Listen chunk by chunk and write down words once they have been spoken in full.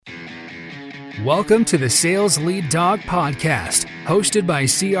Welcome to the Sales Lead Dog Podcast, hosted by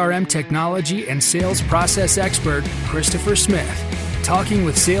CRM technology and sales process expert Christopher Smith, talking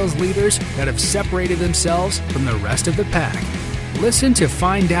with sales leaders that have separated themselves from the rest of the pack. Listen to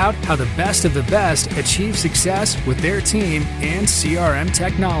find out how the best of the best achieve success with their team and CRM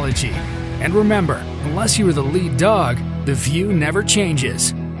technology. And remember, unless you are the lead dog, the view never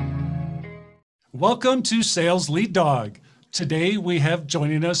changes. Welcome to Sales Lead Dog. Today we have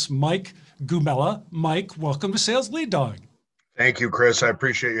joining us Mike Gumella. Mike, welcome to Sales Lead Dog. Thank you, Chris. I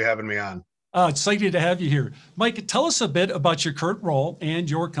appreciate you having me on. Excited to have you here. Mike, tell us a bit about your current role and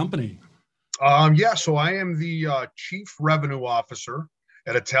your company. So I am the Chief Revenue Officer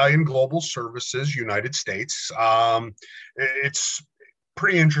at Italian Global Services, United States. It's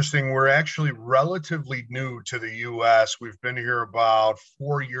pretty interesting. We're actually relatively new to the U.S. We've been here about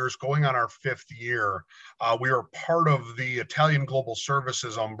 4 years, going on our fifth year. We are part of the Italian Global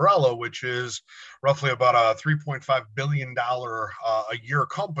Services umbrella, which is roughly about a $3.5 billion a year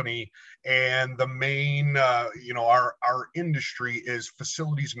company. And the main, our industry is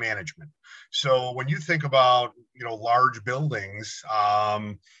facilities management. So when you think about, large buildings,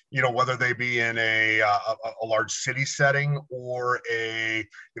 whether they be in a large city setting or a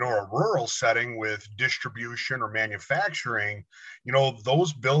rural setting with distribution or manufacturing,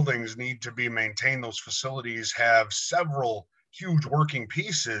 those buildings need to be maintained. Those facilities have several huge working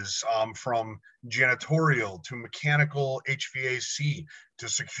pieces, from janitorial to mechanical HVAC to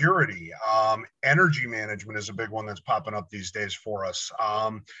security. Energy management is a big one that's popping up these days for us.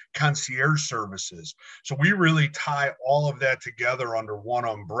 Concierge services. So we really tie all of that together under one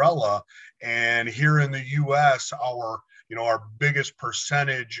umbrella. And here in the US, our biggest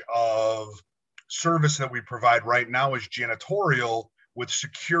percentage of service that we provide right now is janitorial, with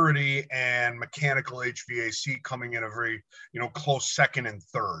security and mechanical HVAC coming in a very, close second and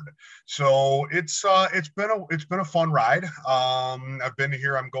third. So it's been a fun ride. I've been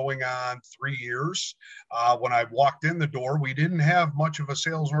here, I'm going on 3 years. When I walked in the door, we didn't have much of a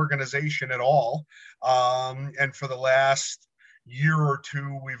sales organization at all. And for the last year or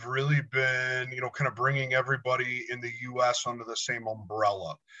two, we've really been, kind of bringing everybody in the U.S. under the same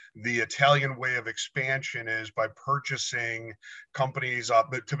umbrella. The Italian way of expansion is by purchasing companies,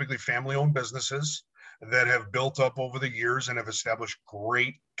 but typically family-owned businesses that have built up over the years and have established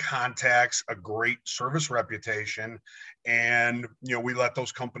great contacts, a great service reputation. And, we let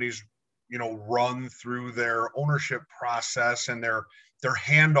those companies, run through their ownership process and their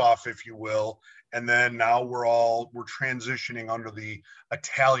handoff, if you will. And then now we're transitioning under the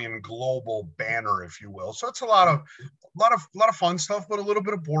Italian Global banner, if you will. So it's a lot of fun stuff, but a little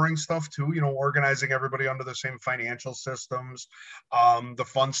bit of boring stuff too. Organizing everybody under the same financial systems. The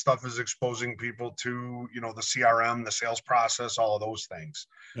fun stuff is exposing people to the CRM, the sales process, all of those things.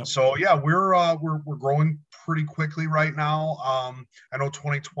 Yep. So yeah, we're growing pretty quickly right now. I know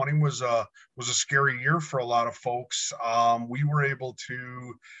 2020 was a scary year for a lot of folks. We were able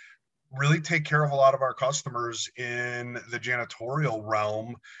to really take care of a lot of our customers in the janitorial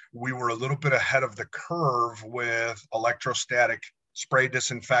realm. We were a little bit ahead of the curve with electrostatic spray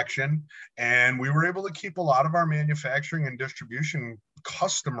disinfection, and we were able to keep a lot of our manufacturing and distribution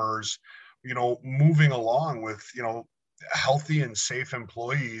customers, moving along with, healthy and safe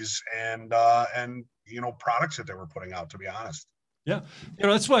employees and products that they were putting out, to be honest. Yeah.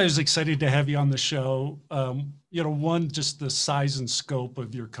 That's why I was excited to have you on the show. One, just the size and scope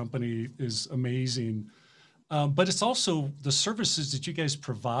of your company is amazing. But it's also the services that you guys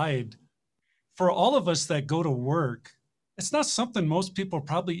provide for all of us that go to work. It's not something most people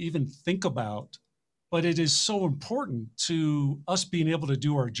probably even think about, but it is so important to us being able to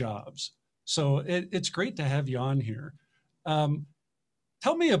do our jobs. So it's great to have you on here.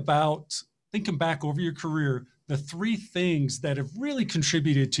 Tell me about, thinking back over your career, the 3 things that have really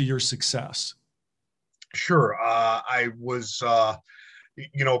contributed to your success. Sure. I was,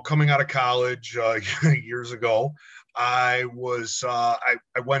 coming out of college years ago. I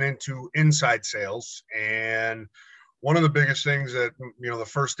went into inside sales, and one of the biggest things that, the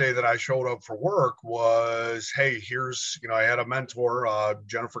first day that I showed up for work was, hey, here's, I had a mentor,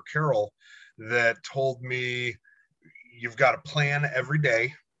 Jennifer Carroll, that told me, you've got to plan every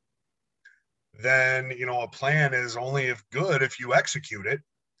day. Then, a plan is only good if you execute it.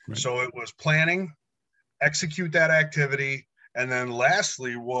 Right. So it was planning, execute that activity, and then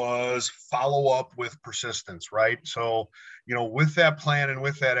lastly was follow up with persistence, right? So, with that plan and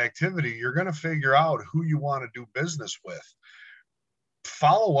with that activity, you're going to figure out who you want to do business with.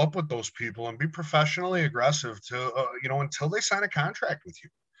 Follow up with those people and be professionally aggressive to, until they sign a contract with you.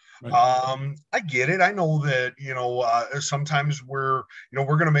 Right. I get it. I know that, sometimes we're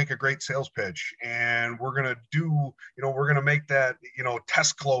going to make a great sales pitch and we're going to we're going to make that,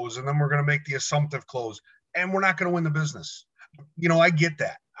 test close, and then we're going to make the assumptive close, and we're not going to win the business. I get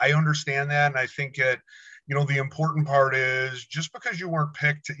that. I understand that. And I think that, the important part is just because you weren't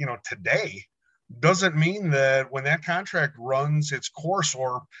picked, today doesn't mean that when that contract runs its course,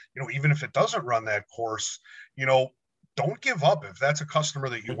 or, even if it doesn't run that course, don't give up if that's a customer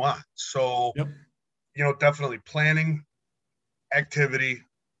that you want. So, yep. Definitely planning, activity,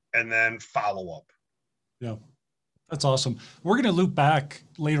 and then follow up. Yeah, that's awesome. We're going to loop back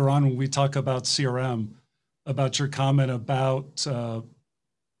later on when we talk about CRM, about your comment about,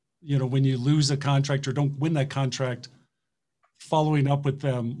 when you lose a contract or don't win that contract, following up with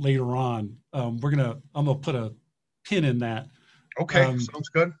them later on. I'm going to put a pin in that. Okay. Sounds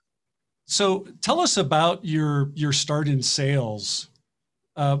good. So tell us about your start in sales.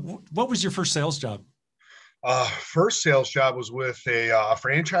 What was your first sales job? First sales job was with a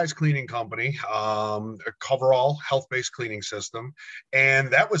franchise cleaning company, a coverall health-based cleaning system. And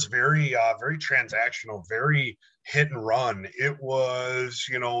that was very transactional, very hit and run. It was,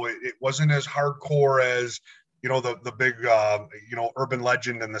 it wasn't as hardcore as, the big, urban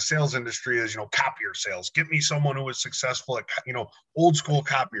legend in the sales industry is, copier sales. Get me someone who was successful at, old school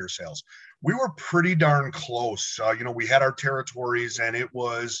copier sales. We were pretty darn close. We had our territories, and it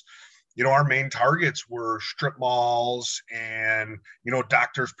was, our main targets were strip malls and,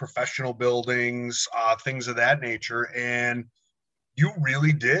 doctors' professional buildings, things of that nature. And you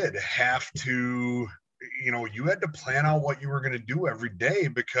really did have to, you had to plan out what you were going to do every day,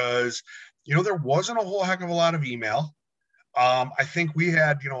 because, there wasn't a whole heck of a lot of email. I think we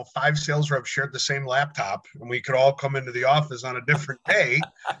had, 5 sales reps shared the same laptop, and we could all come into the office on a different day.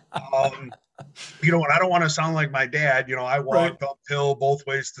 And I don't want to sound like my dad, I walked uphill both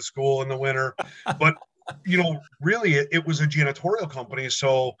ways to school in the winter, but, really it was a janitorial company.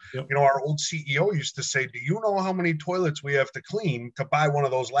 So, our old CEO used to say, do you know how many toilets we have to clean to buy one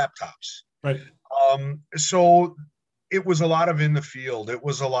of those laptops? Right. So it was a lot of in the field. It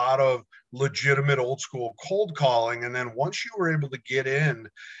was a lot of legitimate old school cold calling. And then once you were able to get in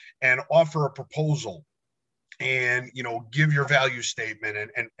and offer a proposal and, give your value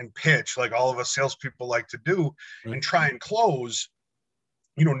statement and pitch like all of us salespeople like to do, and try and close,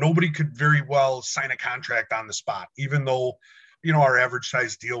 nobody could very well sign a contract on the spot, even though, our average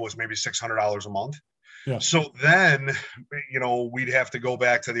size deal was maybe $600 a month. Yeah. So then, we'd have to go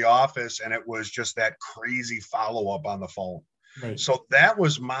back to the office, and it was just that crazy follow-up on the phone. Right. So that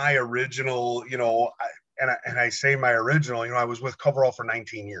was my original, and I say my original, I was with Coverall for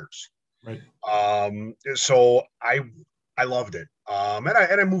 19 years. Right. So I loved it. And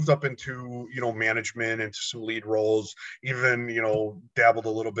I moved up into, management, into some lead roles, even, dabbled a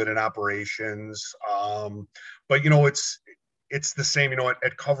little bit in operations. But, it's the same,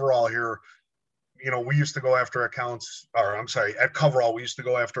 at Coverall here, we used to go after accounts, at Coverall, we used to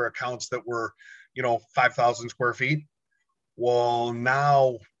go after accounts that were, 5,000 square feet. Well,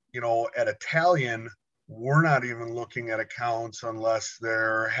 now, at Italian, we're not even looking at accounts unless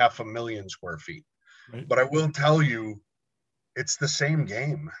they're 500,000 square feet. Right. But I will tell you, it's the same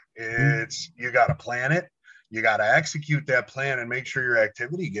game. It's, you got to plan it. You got to execute that plan and make sure your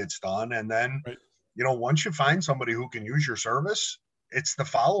activity gets done. And then, once you find somebody who can use your service, it's the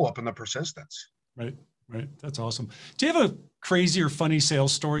follow-up and the persistence. Right. That's awesome. Do you have a crazy or funny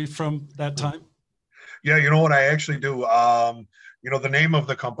sales story from that time? Yeah, you know what, I actually do. The name of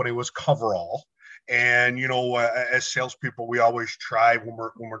the company was Coverall. And, as salespeople, we always try when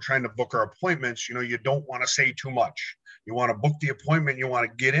we're trying to book our appointments, you don't want to say too much. You want to book the appointment. You want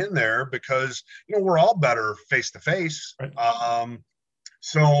to get in there because, we're all better face to face.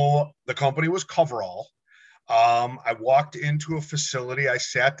 So the company was Coverall. I walked into a facility, I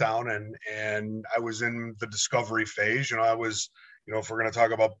sat down and I was in the discovery phase. I was, if we're going to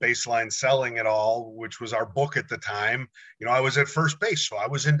talk about baseline selling at all, which was our book at the time, I was at first base. So I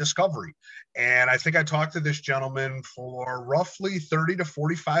was in discovery. And I think I talked to this gentleman for roughly 30 to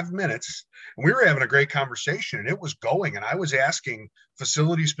 45 minutes. And we were having a great conversation, and it was going. And I was asking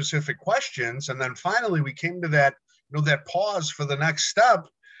facility specific questions. And then finally we came to that, that pause for the next step.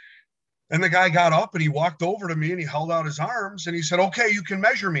 And the guy got up and he walked over to me and he held out his arms and he said, okay, you can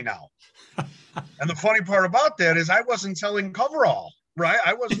measure me now. And the funny part about that is I wasn't selling Coverall, right?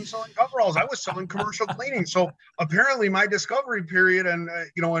 I wasn't selling coveralls. I was selling commercial cleaning. So apparently my discovery period and,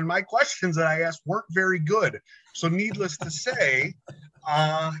 and my questions that I asked weren't very good. So needless to say,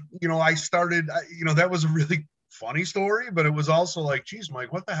 I started, that was a really funny story, but it was also like, geez,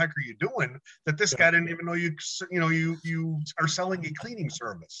 Mike, what the heck are you doing that this guy didn't even know you are selling a cleaning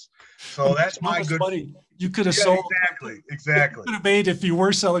service. So that's my good. Funny. You could have sold. Exactly. Could have made if you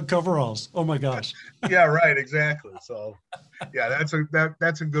were selling coveralls. Oh my gosh. Yeah, right. Exactly. So yeah,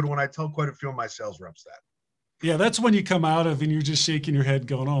 that's a good one. I tell quite a few of my sales reps that. Yeah, that's when you come out of and you're just shaking your head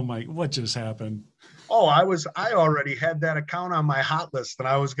going, oh my, what just happened? Oh, I already had that account on my hot list and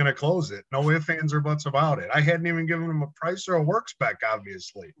I was going to close it. No ifs, ands, or buts about it. I hadn't even given them a price or a work spec,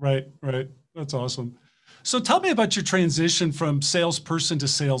 obviously. Right. That's awesome. So tell me about your transition from salesperson to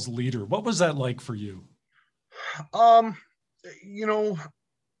sales leader. What was that like for you?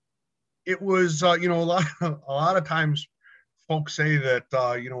 It was, a lot of times folks say that,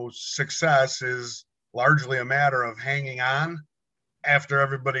 success is largely a matter of hanging on after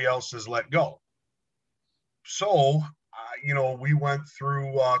everybody else is let go. So, we went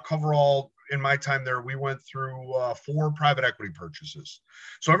through Coverall in my time there. We went through 4 private equity purchases.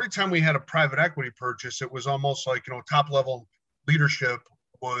 So every time we had a private equity purchase, it was almost like, top level leadership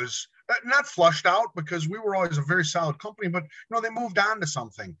was not flushed out because we were always a very solid company, but they moved on to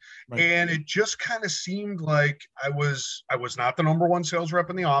something. Right. And it just kind of seemed like I was not the number 1 sales rep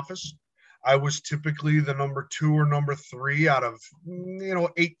in the office. I was typically the number 2 or number 3 out of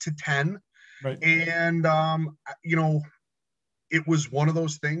 8 to 10. Right. And it was one of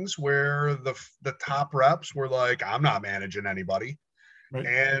those things where the top reps were like, I'm not managing anybody. Right.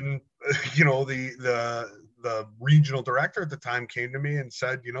 And the regional director at the time came to me and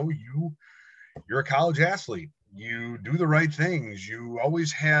said, you're a college athlete. You do the right things. You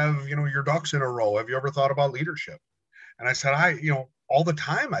always have, your ducks in a row. Have you ever thought about leadership? And I said, all the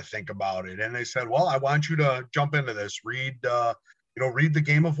time I think about it. And they said, well, I want you to jump into this, read the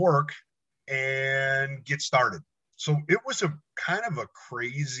Game of Work and get started. So it was a kind of a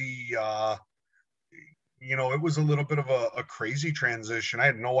crazy, it was a little bit of a crazy transition. I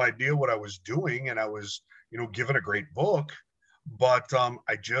had no idea what I was doing, and I was, given a great book, but I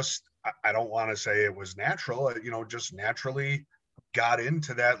don't want to say it was natural, just naturally got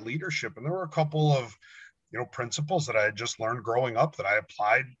into that leadership. And there were a couple of, principles that I had just learned growing up that I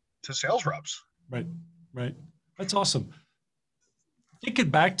applied to sales reps. Right. That's awesome. Thinking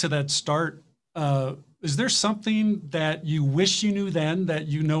back to that start, is there something that you wish you knew then that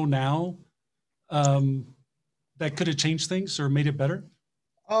you know now that could have changed things or made it better?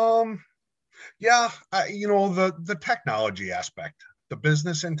 Yeah, the technology aspect, the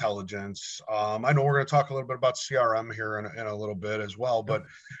business intelligence. I know we're going to talk a little bit about CRM here in a little bit as well, but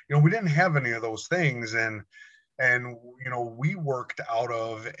we didn't have any of those things, and we worked out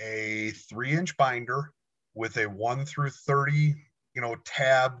of a 3-inch binder with a 1 through 30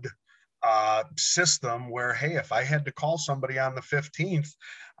 tabbed system where, hey, if I had to call somebody on the 15th,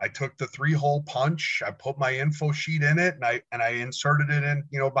 I took the 3-hole punch, I put my info sheet in it, and I inserted it in,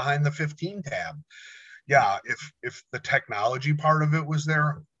 behind the 15 tab. Yeah, if the technology part of it was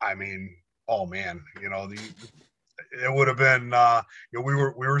there, I mean, oh man, it would have been, we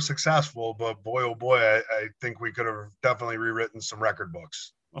were successful, but boy, oh boy, I think we could have definitely rewritten some record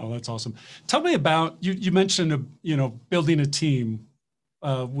books. Oh, that's awesome. Tell me about, you mentioned, building a team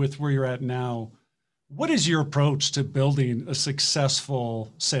with where you're at now. What is your approach to building a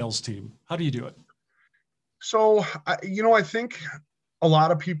successful sales team? How do you do it? So, I think a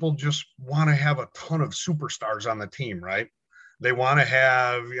lot of people just want to have a ton of superstars on the team, right? They want to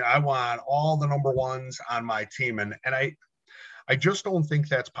have, I want all the number 1s on my team. And I just don't think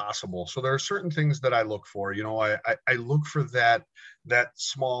that's possible. So there are certain things that I look for. I look for that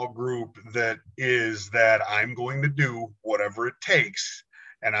small group that I'm going to do whatever it takes.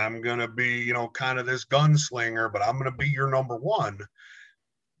 And I'm going to be, kind of this gunslinger, but I'm going to be your number 1.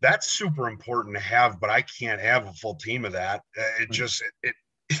 That's super important to have, but I can't have a full team of that.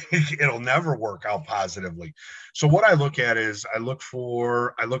 It'll never work out positively. So what I look at is I look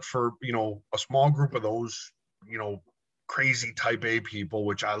for, a small group of those, crazy type A people,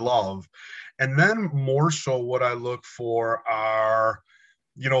 which I love. And then more so what I look for are,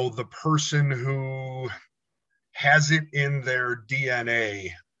 the person who has it in their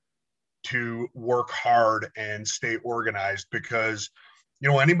DNA to work hard and stay organized, because,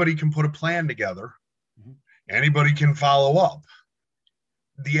 anybody can put a plan together. Mm-hmm. Anybody can follow up.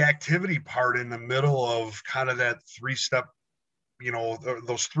 The activity part in the middle of kind of that 3-step,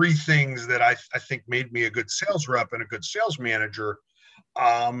 those 3 things that I think made me a good sales rep and a good sales manager.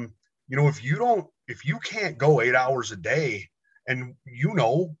 If you can't go 8 hours a day and,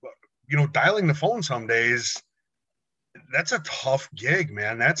 dialing the phone some days, that's a tough gig,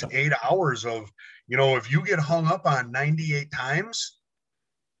 man. That's 8 hours of, if you get hung up on 98 times,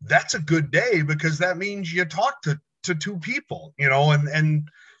 that's a good day because that means you talk to two people, you know, and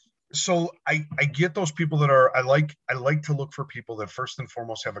so I get those people that are, I like to look for people that first and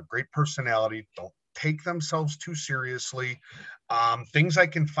foremost have a great personality, don't take themselves too seriously. Things I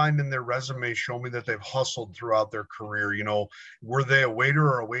can find in their resume show me that they've hustled throughout their career. You know, were they a waiter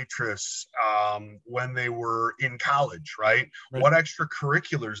or a waitress when they were in college, right? What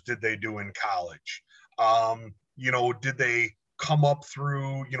extracurriculars did they do in college? You know, did they come up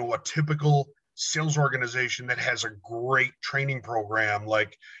through, you know, a typical sales organization that has a great training program,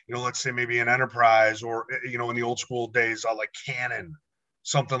 like, you know, let's say maybe an Enterprise or, you know, in the old school days, like Canon,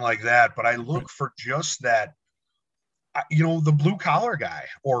 something like that. But I look for just that, you know, the blue collar guy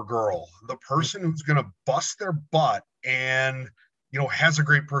or girl, the person who's going to bust their butt and, you know, has a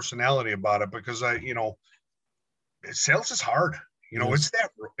great personality about it, because you know, sales is hard. You know, it's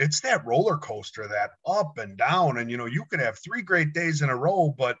that roller coaster, that up and down. And, you know, you could have 3 great days in a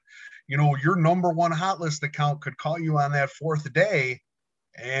row, but, you know, your number one hot list account could call you on that 4th day.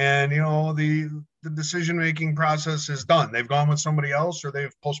 And, you know, the decision-making process is done. They've gone with somebody else or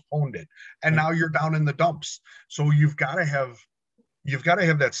they've postponed it. And now you're down in the dumps. So you've got to have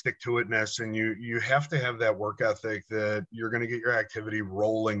that stick-to-itness, and you have to have that work ethic that you're going to get your activity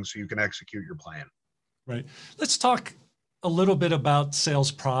rolling so you can execute your plan. Right. Let's talk a little bit about sales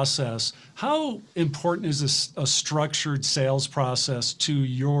process. How important is a structured sales process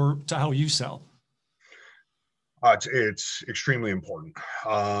to how you sell? It's extremely important.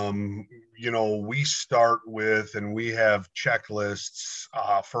 You know, we start with, and we have checklists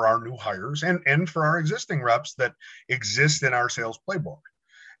for our new hires and for our existing reps that exist in our sales playbook.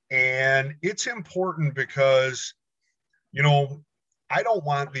 And it's important because, you know, I don't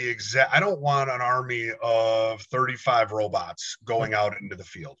want an army of 35 robots going out into the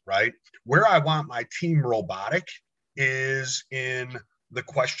field, right? Where I want my team robotic is in the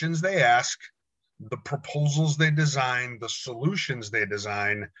questions they ask, the proposals they design, the solutions they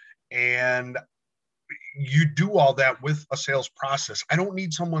design, and you do all that with a sales process. I don't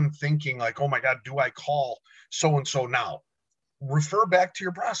need someone thinking like, oh my God, do I call so-and-so now? Refer back to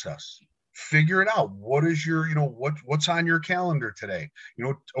your process. Figure it out. What is your, you know, what's on your calendar today? You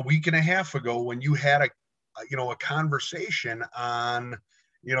know, a week and a half ago when you had a conversation on,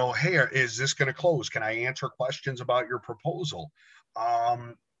 you know, hey, is this going to close? Can I answer questions about your proposal?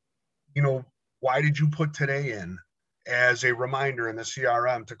 You know, why did you put today in as a reminder in the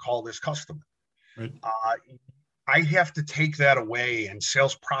CRM to call this customer? Right. I have to take that away, and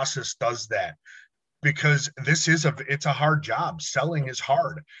sales process does that. Because it's a hard job. Selling is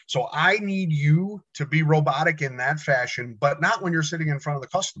hard. So I need you to be robotic in that fashion, but not when you're sitting in front of the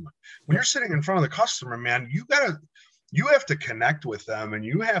customer. When you're sitting in front of the customer, man, you have to connect with them, and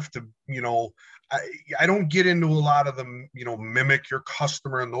you have to, you know, I don't get into a lot of them, you know, mimic your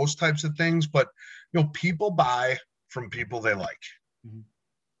customer and those types of things, but, you know, people buy from people they like. Mm-hmm.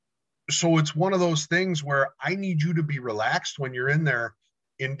 So it's one of those things where I need you to be relaxed when you're in there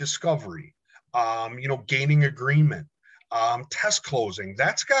in discovery. You know, gaining agreement, test closing,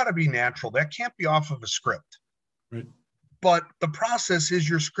 that's got to be natural. That can't be off of a script. Right. But the process is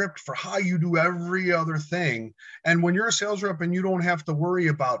your script for how you do every other thing. And when you're a sales rep and you don't have to worry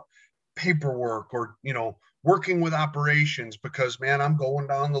about paperwork or, you know, working with operations because, man, I'm going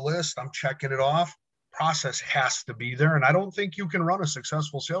down the list, I'm checking it off. Process has to be there. And I don't think you can run a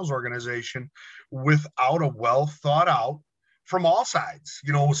successful sales organization without a well thought out, from all sides.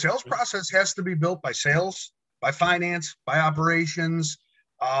 You know, sales process has to be built by sales, by finance, by operations.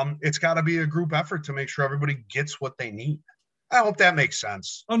 It's got to be a group effort to make sure everybody gets what they need. I hope that makes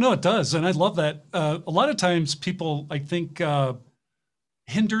sense. Oh, no, it does. And I love that. A lot of times people, I think,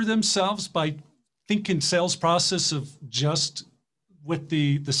 hinder themselves by thinking sales process of just with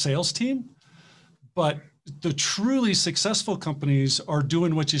the sales team. But the truly successful companies are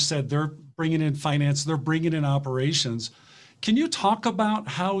doing what you said. They're bringing in finance, they're bringing in operations. Can you talk about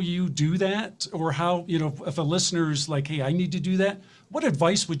how you do that, or how, you know, if a listener's like, hey, I need to do that, what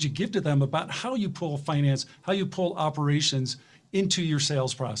advice would you give to them about how you pull finance, how you pull operations into your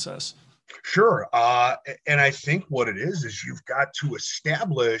sales process? Sure. And I think what it is you've got to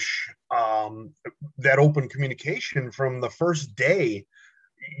establish that open communication from the first day,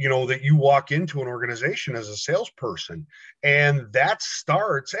 you know, that you walk into an organization as a salesperson. And that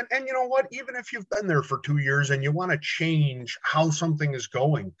starts, and you know what, even if you've been there for 2 years and you want to change how something is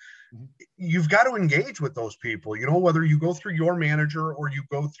going, you've got to engage with those people, whether you go through your manager or you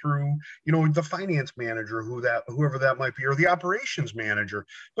go through, the finance manager, whoever that might be, or the operations manager,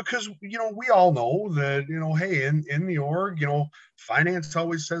 because, we all know that, hey, in the org, finance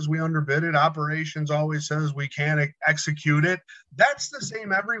always says we underbid it. Operations always says we can't execute it. That's the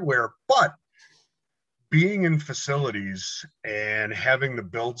same everywhere. But being in facilities and having to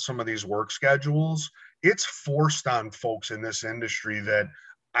build some of these work schedules, it's forced on folks in this industry that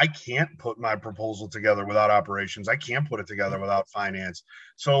I can't put my proposal together without operations. I can't put it together without finance.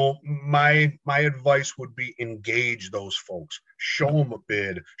 So my advice would be engage those folks, show them a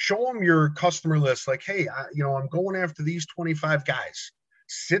bid, show them your customer list. Like, hey, I'm going after these 25 guys.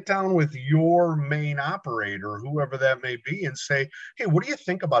 Sit down with your main operator, whoever that may be, and say, hey, what do you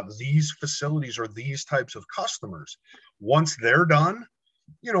think about these facilities or these types of customers? Once they're done,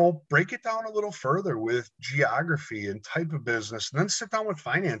 break it down a little further with geography and type of business, and then sit down with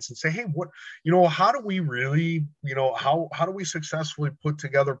finance and say, hey, how do we really, how do we successfully put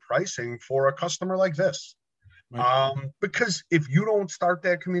together pricing for a customer like this? Right. Because if you don't start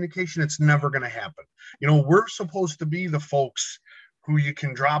that communication, it's never going to happen. We're supposed to be the folks who you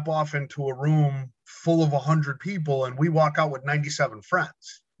can drop off into a room full of 100 people and we walk out with 97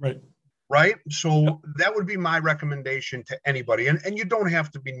 friends. Right. So that would be my recommendation to anybody. And you don't have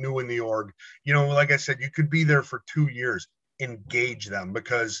to be new in the org. Like I said, you could be there for 2 years. Engage them,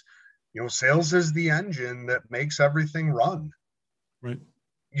 because, sales is the engine that makes everything run. Right.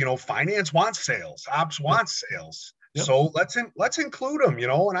 Finance wants sales. Ops wants sales. Yep. So let's include them,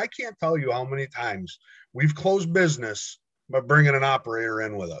 and I can't tell you how many times we've closed business by bringing an operator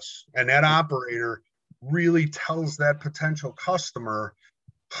in with us. And that operator really tells that potential customer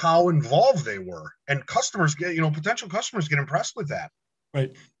how involved they were, and customers get, potential customers get impressed with that.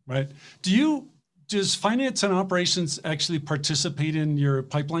 Right. Does finance and operations actually participate in your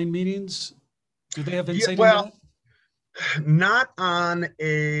pipeline meetings? Do they have insight into that? Not on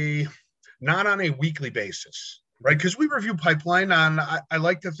a weekly basis, right? Because we review pipeline I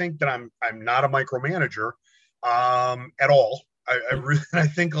like to think that I'm not a micromanager at all. I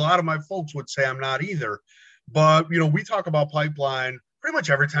think a lot of my folks would say I'm not either. But, we talk about pipeline pretty much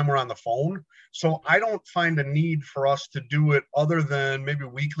every time we're on the phone. So I don't find a need for us to do it other than maybe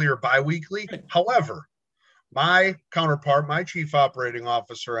weekly or biweekly. However, my counterpart, my chief operating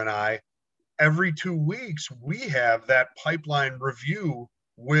officer, and I, every 2 weeks, we have that pipeline review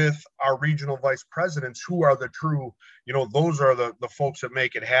with our regional vice presidents, who are the true, those are the folks that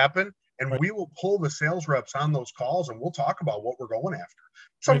make it happen. And we will pull the sales reps on those calls and we'll talk about what we're going after.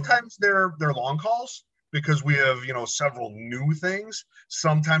 Sometimes they're long calls, because we have, several new things.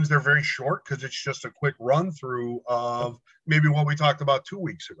 Sometimes they're very short because it's just a quick run through of maybe what we talked about 2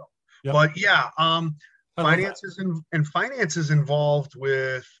 weeks ago. Yep. But yeah, finance is involved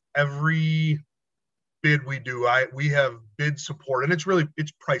with every bid we do. We have bid support, and it's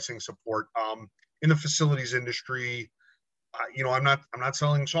pricing support. In the facilities industry, I'm not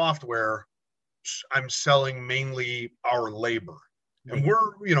selling software. I'm selling mainly our labor. And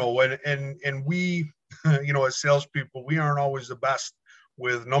we're, and we, as salespeople, we aren't always the best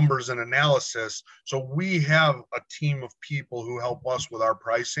with numbers and analysis. So we have a team of people who help us with our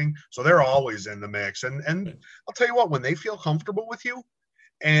pricing. So they're always in the mix. And I'll tell you what, when they feel comfortable with you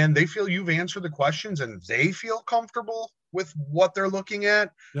and they feel you've answered the questions and they feel comfortable with what they're looking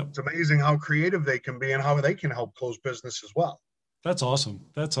at, it's amazing how creative they can be and how they can help close business as well. That's awesome.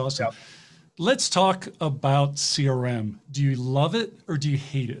 Yep. Let's talk about CRM. Do you love it or do you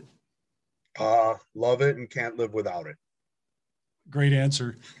hate it? Love it and can't live without it. Great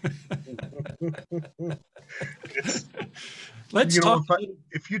answer. Let's talk.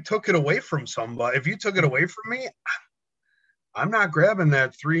 If you took it away from somebody, if you took it away from me, I'm not grabbing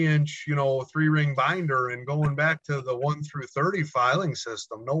that 3-inch, 3-ring binder and going back to the 1 through 30 filing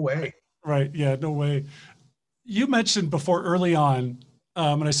system. No way. Right. Yeah, no way. You mentioned before early on,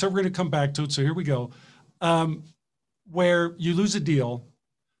 and I said we're going to come back to it, so here we go, where you lose a deal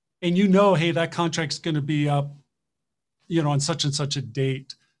and hey, that contract's going to be up, on such and such a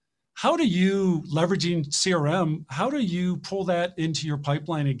date. How do you, leveraging CRM, how do you pull that into your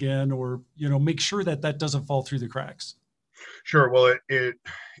pipeline again, or, make sure that doesn't fall through the cracks? Sure. Well,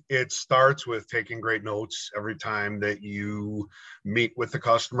 it starts with taking great notes every time that you meet with the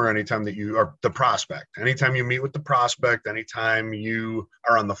customer, anytime that you are the prospect, anytime you meet with the prospect, anytime you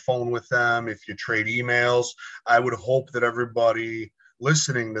are on the phone with them, if you trade emails. I would hope that everybody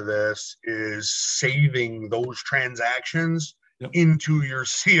listening to this is saving those transactions into your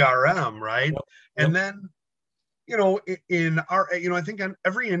CRM, right? Yep. And then, in our, I think in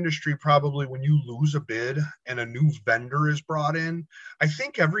every industry, probably when you lose a bid and a new vendor is brought in, I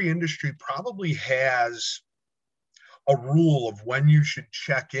think every industry probably has a rule of when you should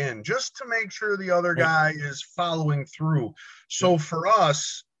check in just to make sure the other guy is following through. So for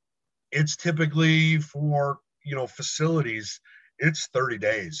us, it's typically for, facilities, it's 30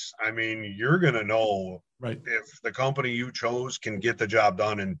 days. I mean, you're going to know if the company you chose can get the job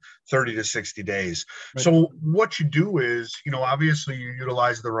done in 30 to 60 days. So what you do is, obviously you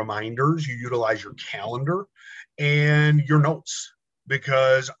utilize the reminders, you utilize your calendar and your notes,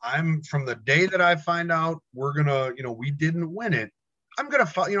 because from the day that I find out we're going to, we didn't win it, I'm going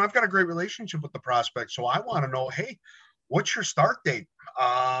to, I've got a great relationship with the prospect. So I want to know, hey, what's your start date?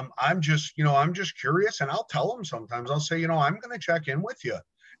 I'm just curious, and I'll tell them sometimes. I'll say, I'm going to check in with you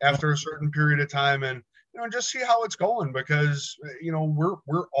after a certain period of time, and just see how it's going, because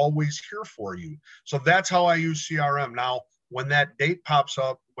we're always here for you. So that's how I use CRM. Now, when that date pops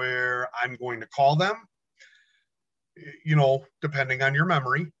up where I'm going to call them, depending on your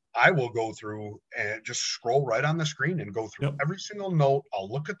memory, I will go through and just scroll right on the screen and go through every single note. I'll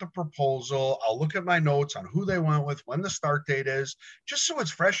look at the proposal. I'll look at my notes on who they went with, when the start date is, just so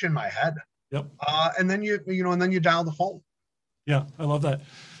it's fresh in my head. And then and then you dial the phone. Yeah, I love that.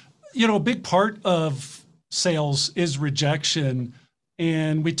 A big part of sales is rejection,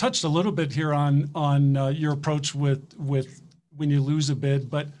 and we touched a little bit here on your approach with when you lose a bid,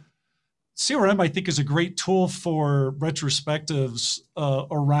 but CRM, I think, is a great tool for retrospectives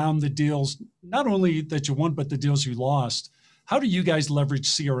around the deals, not only that you won, but the deals you lost. How do you guys leverage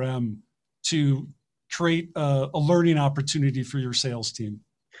CRM to create a learning opportunity for your sales team?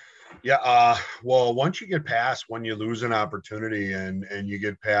 Yeah. Well, once you get past when you lose an opportunity and you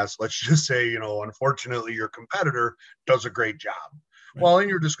get past, let's just say, unfortunately, your competitor does a great job. Well, in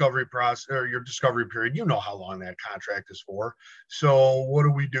your discovery process or your discovery period, how long that contract is for. So what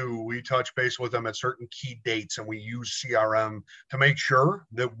do? We touch base with them at certain key dates, and we use CRM to make sure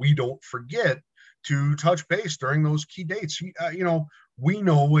that we don't forget to touch base during those key dates. We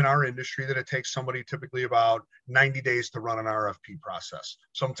know in our industry that it takes somebody typically about 90 days to run an RFP process,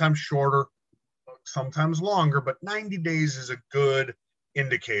 sometimes shorter, sometimes longer, but 90 days is a good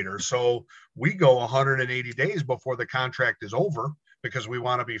indicator. So we go 180 days before the contract is over, because we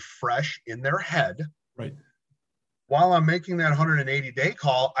want to be fresh in their head. While I'm making that 180-day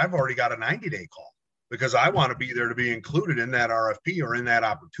call, I've already got a 90-day call, because I want to be there to be included in that RFP or in that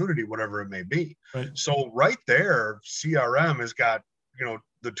opportunity, whatever it may be. So right there, CRM has got,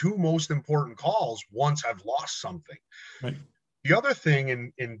 the two most important calls once I've lost something. The other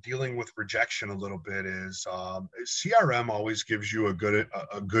thing in dealing with rejection a little bit is CRM always gives you a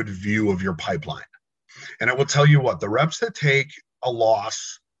good view of your pipeline. And I will tell you what, the reps that take a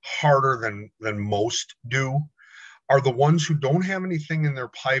loss harder than most do are the ones who don't have anything in their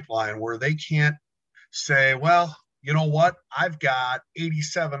pipeline where they can't say, well, you know what, I've got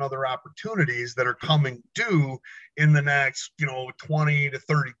 87 other opportunities that are coming due in the next, 20 to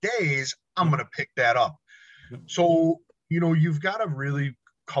 30 days. I'm going to pick that up. So, you've got to really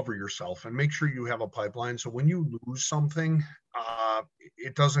cover yourself and make sure you have a pipeline. So when you lose something,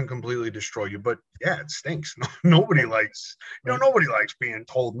 it doesn't completely destroy you, but yeah, it stinks. Nobody likes, nobody likes being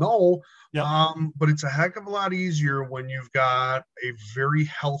told no. But it's a heck of a lot easier when you've got a very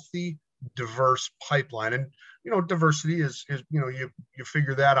healthy, diverse pipeline. And, diversity is, you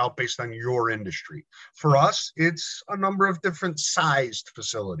figure that out based on your industry. For us, it's a number of different sized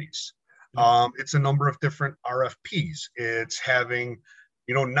facilities. It's a number of different RFPs. It's having,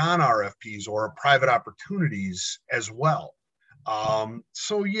 non-RFPs or private opportunities as well.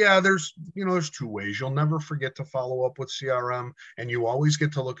 So yeah, there's two ways. You'll never forget to follow up with CRM, and you always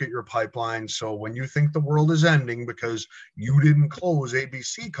get to look at your pipeline. So when you think the world is ending because you didn't close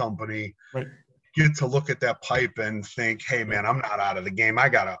ABC company, get to look at that pipe and think, hey man, I'm not out of the game. I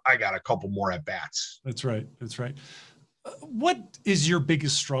got a couple more at bats. That's right. What is your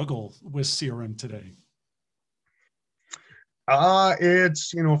biggest struggle with CRM today?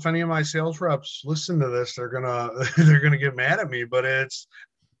 It's, if any of my sales reps listen to this, they're gonna get mad at me, but it's,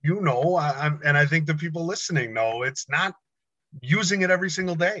 and I think the people listening know, it's not using it every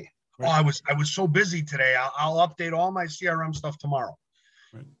single day. Oh, I was so busy today. I'll update all my CRM stuff tomorrow.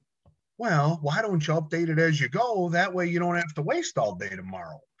 Well, why don't you update it as you go? That way you don't have to waste all day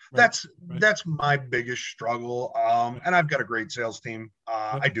tomorrow. That's my biggest struggle. And I've got a great sales team.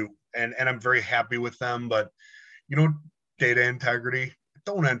 I do. And I'm very happy with them, but data integrity,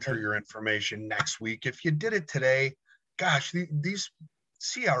 don't enter your information next week. If you did it today, gosh, these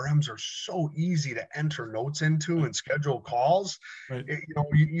CRMs are so easy to enter notes into and schedule calls. Right.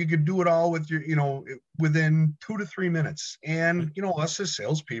 You could do it all with your, within 2 to 3 minutes. And, us as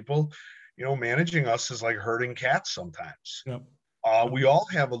salespeople, managing us is like herding cats sometimes. Yep. We all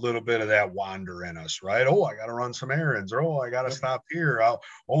have a little bit of that wander in us, right? Oh, I got to run some errands, or I got to stop here.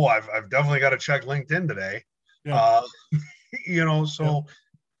 I've definitely got to check LinkedIn today. Yeah. So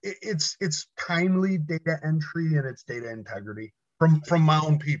it's timely data entry and it's data integrity from my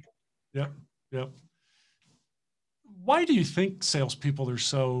own people. Yep. Why do you think salespeople are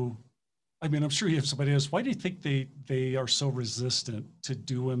so? I mean, I'm sure you have somebody else. Why do you think they are so resistant to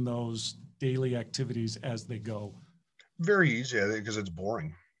doing those daily activities as they go? Very easy, I think, because it's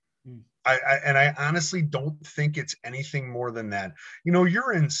boring. I honestly don't think it's anything more than that.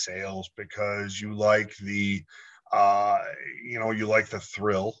 You're in sales because you like the, you like the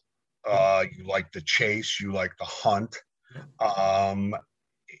thrill, you like the chase, you like the hunt,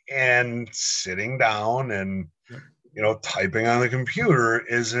 and sitting down and typing on the computer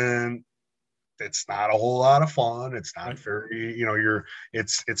it's not a whole lot of fun. It's not very,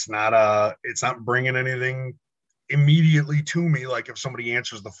 it's not bringing anything immediately to me, like if somebody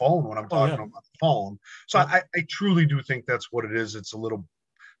answers the phone when I'm talking on the phone. So I truly do think that's what it is. It's a little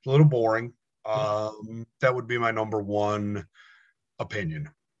boring. That would be my number one opinion.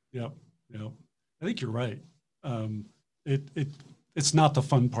 Yep. I think you're right. It's not the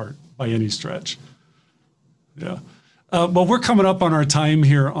fun part by any stretch. Yeah. Well, we're coming up on our time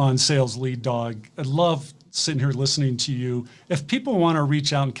here on Sales Lead Dog. I love sitting here listening to you. If people want to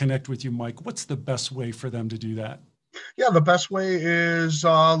reach out and connect with you, Mike, what's the best way for them to do that? Yeah, the best way is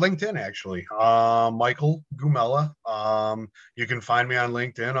LinkedIn, actually. Michael Gumella. You can find me on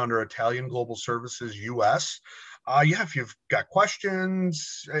LinkedIn under Italian Global Services US. If you've got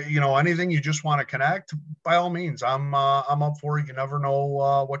questions, anything you just want to connect, by all means, I'm up for it. You never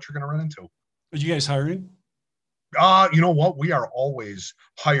know what you're going to run into. Are you guys hiring? You know what? We are always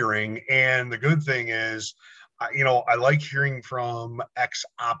hiring. And the good thing is, I like hearing from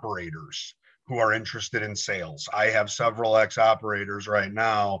ex-operators who are interested in sales. I have several ex-operators right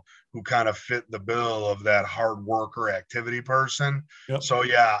now who kind of fit the bill of that hard worker activity person. Yep. So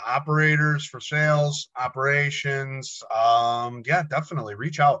operators for sales, operations. Definitely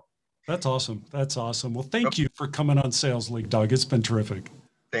reach out. That's awesome. Well, thank you for coming on Sales Lead Dog. It's been terrific.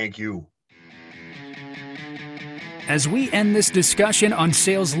 Thank you. As we end this discussion on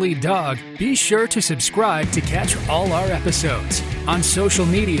Sales Lead Dog, be sure to subscribe to catch all our episodes. On social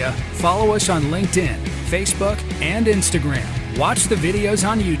media, follow us on LinkedIn, Facebook, and Instagram. Watch the videos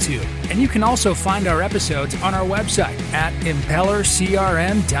on YouTube, and you can also find our episodes on our website at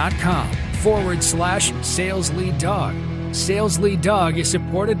impellercrm.com/Sales Lead Dog. Sales Lead Dog is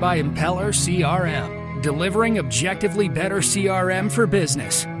supported by Impeller CRM, delivering objectively better CRM for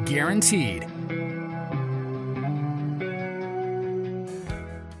business, guaranteed.